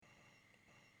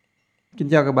Kính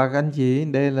chào các bác anh chị,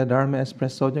 đây là Dharma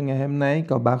Espresso cho ngày hôm nay.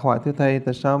 Có bác hỏi thưa thầy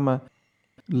tại sao mà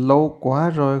lâu quá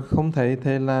rồi không thấy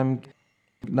thầy làm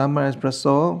Dharma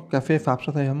Espresso, cà phê Pháp,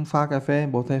 sao thầy không pha cà phê,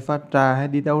 bộ thầy pha trà hay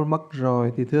đi đâu mất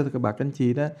rồi? Thì thưa các bác anh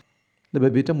chị đó, là bởi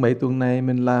vì trong mấy tuần này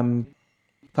mình làm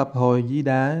Pháp hội Di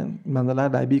Đà, Mandala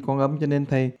Đại Bi Quan Âm, cho nên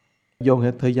thầy dồn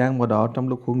hết thời gian vào đó trong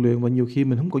lúc huấn luyện và nhiều khi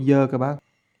mình không có giờ các bác.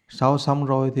 Sau xong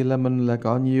rồi thì là mình là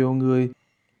có nhiều người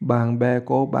bạn bè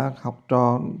cô bác học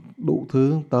trò đủ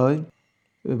thứ tới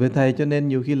với thầy, cho nên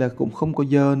nhiều khi là cũng không có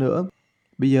giờ nữa.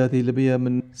 Bây giờ thì là bây giờ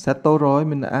mình settle rồi,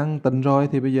 mình ăn tịnh rồi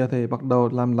thì bây giờ thầy bắt đầu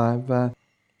làm lại và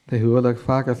thầy hứa là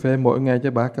pha cà phê mỗi ngày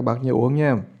cho các bác nhớ uống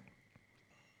nha.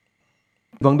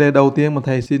 Vấn đề đầu tiên mà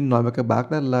thầy xin nói với các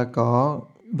bác đó là có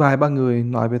vài ba người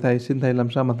nói với thầy, xin thầy làm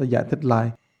sao mà thầy giải thích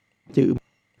lại chữ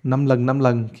 5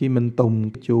 lần khi mình tụng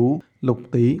chú lục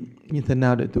tỷ như thế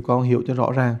nào để tụi con hiểu cho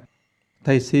rõ ràng.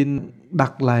 Thầy xin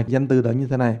đặt lại danh từ đó như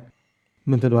thế này.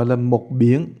 Mình phải nói là một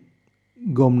biến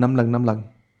gồm 5 lần.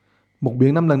 Một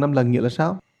biến 5 lần nghĩa là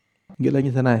sao? Nghĩa là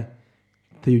như thế này.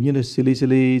 Thì dụ như là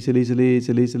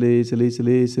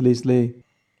silly.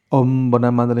 Om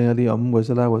Bana Mandali Hari Om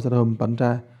Vaisala Hum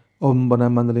Pancha. Om Bana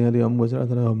Mandali Hari Om Vaisala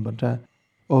Hum Pancha.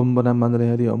 Om Bana Mandali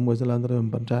Hari Om Vaisala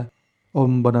Hum Pancha.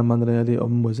 Om Bana Mandali Hari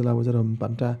Om Vaisala Hum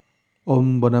Pancha.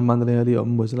 Om Bana Mandali Hari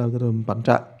Om Vaisala Hum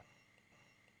Pancha.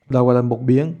 Đó gọi là một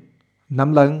biến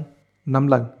 5 lần,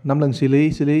 5 lần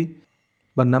silly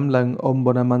và 5 lần Om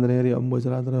Bana Mandali Hari Om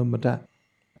Vaisala Hum Pancha.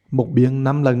 Một biến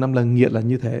 5 lần nghĩa là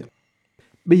như thế.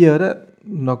 Bây giờ đó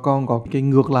nó còn có cái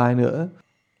ngược lại nữa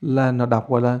là nó đọc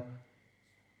gọi là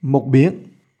một biến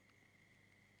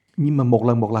nhưng mà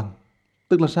một lần.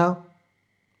 Tức là sao?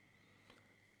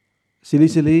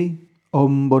 Silly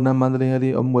Om Bana Mandali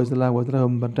Hari Om Vaisala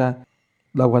Hum Pancha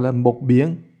đó gọi là một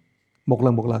biến một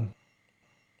lần.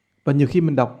 Và nhiều khi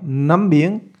mình đọc 5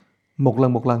 biến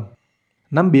một lần.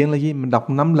 5 biến là gì? Mình đọc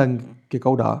 5 lần cái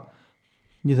câu đó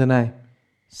như thế này.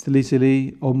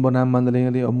 Silly Om Bana Mandali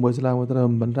Hari Om Vaisala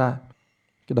Hum Pancha.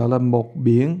 Cái đó là một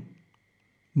biến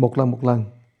một lần.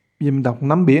 Bây giờ mình đọc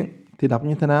 5 biến thì đọc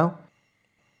như thế nào?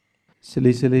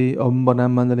 Silly Om Bana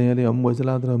Mandali Hari Om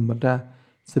Vaisala Hum Pancha.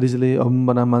 Silly Om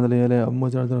Bana Mandali Hari Om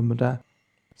Vaisala Hum Pancha.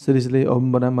 Silly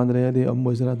Om Bana Mandali Hari Om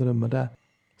Vaisala Hum Pancha.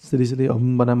 Silly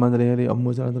Om Bana Mandali Hari Om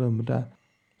Vaisala Hum Pancha.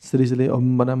 Silly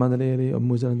Om Bana Mandali Hari Om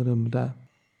Vaisala Hum Pancha.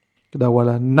 Cái đó gọi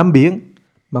là 5 biến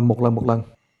mà một lần.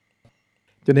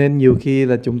 Cho nên nhiều khi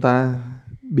là chúng ta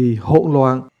bị hỗn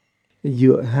loạn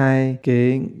giữa hai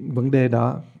cái vấn đề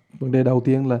đó. Vấn đề đầu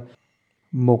tiên là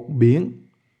một biến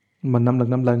mà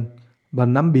 5 lần và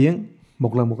 5 biến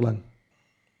một lần.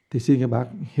 Thì xin các bác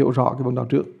hiểu rõ cái vấn đề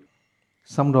trước.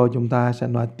 Xong rồi chúng ta sẽ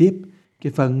nói tiếp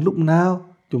cái phần lúc nào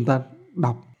chúng ta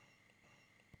đọc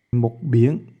một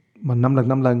biến mà 5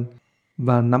 lần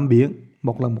và 5 biến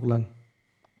một lần.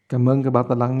 Cảm ơn các bác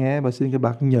đã lắng nghe và xin các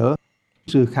bác nhớ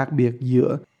sự khác biệt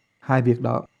giữa hai việc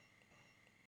đó.